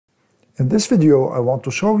In this video, I want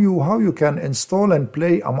to show you how you can install and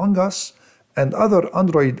play Among Us and other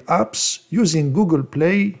Android apps using Google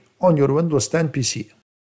Play on your Windows 10 PC.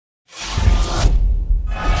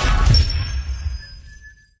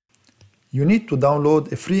 You need to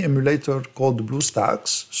download a free emulator called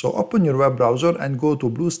Bluestacks. So open your web browser and go to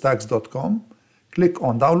bluestacks.com. Click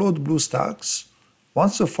on Download Bluestacks.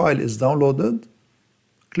 Once the file is downloaded,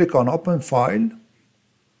 click on Open File.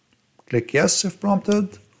 Click Yes if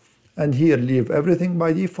prompted. And here leave everything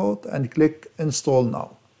by default and click Install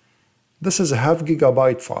Now. This is a half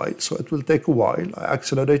gigabyte file, so it will take a while. I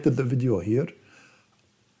accelerated the video here.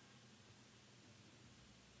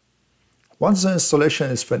 Once the installation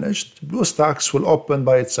is finished, Bluestacks will open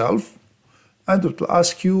by itself and it will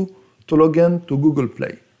ask you to log in to Google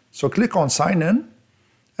Play. So click on Sign In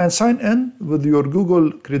and sign in with your Google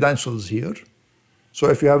credentials here. So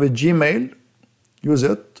if you have a Gmail, use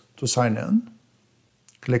it to sign in.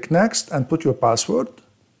 Click Next and put your password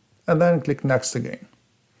and then click Next again.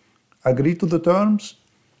 Agree to the terms,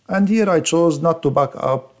 and here I chose not to back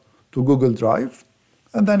up to Google Drive,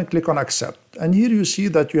 and then click on Accept. And here you see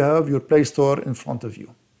that you have your Play Store in front of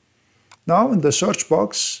you. Now in the search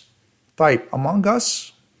box, type Among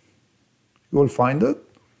Us. You will find it.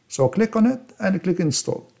 So click on it and click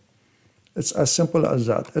Install. It's as simple as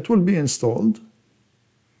that. It will be installed.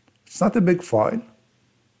 It's not a big file.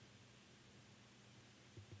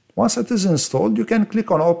 Once it is installed, you can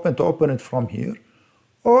click on Open to open it from here,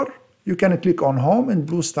 or you can click on Home in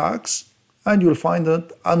Bluestacks and you'll find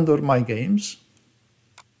it under My Games.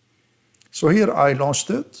 So here I launched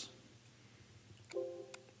it.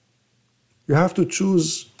 You have to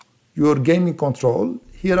choose your gaming control.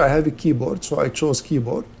 Here I have a keyboard, so I chose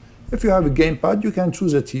keyboard. If you have a gamepad, you can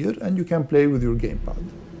choose it here and you can play with your gamepad.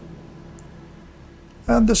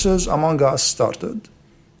 And this is Among Us started.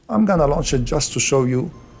 I'm gonna launch it just to show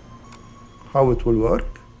you how it will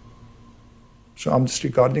work. So I'm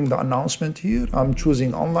disregarding the announcement here. I'm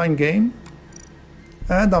choosing online game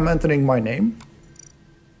and I'm entering my name.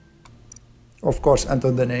 Of course,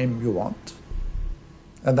 enter the name you want.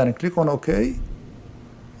 And then click on OK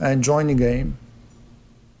and join the game.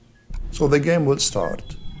 So the game will start.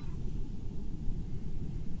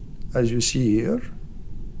 As you see here,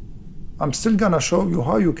 I'm still gonna show you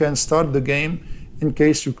how you can start the game in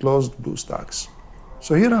case you closed Bluestacks.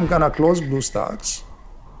 So here I'm gonna close Bluestacks.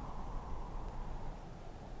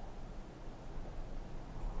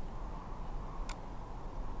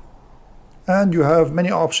 And you have many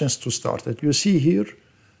options to start it. You see here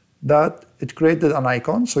that it created an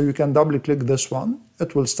icon, so you can double click this one.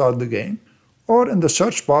 It will start the game. Or in the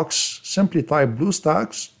search box, simply type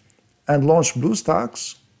Bluestacks and launch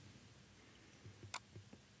Bluestacks.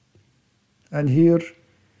 And here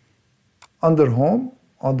under Home,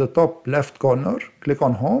 on the top left corner, click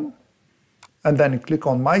on Home and then click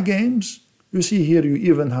on My Games. You see here you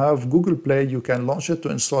even have Google Play. You can launch it to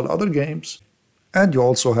install other games. And you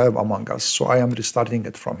also have Among Us, so I am restarting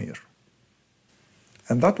it from here.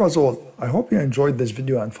 And that was all. I hope you enjoyed this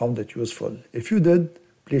video and found it useful. If you did,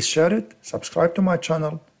 please share it, subscribe to my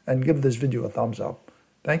channel, and give this video a thumbs up.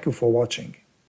 Thank you for watching.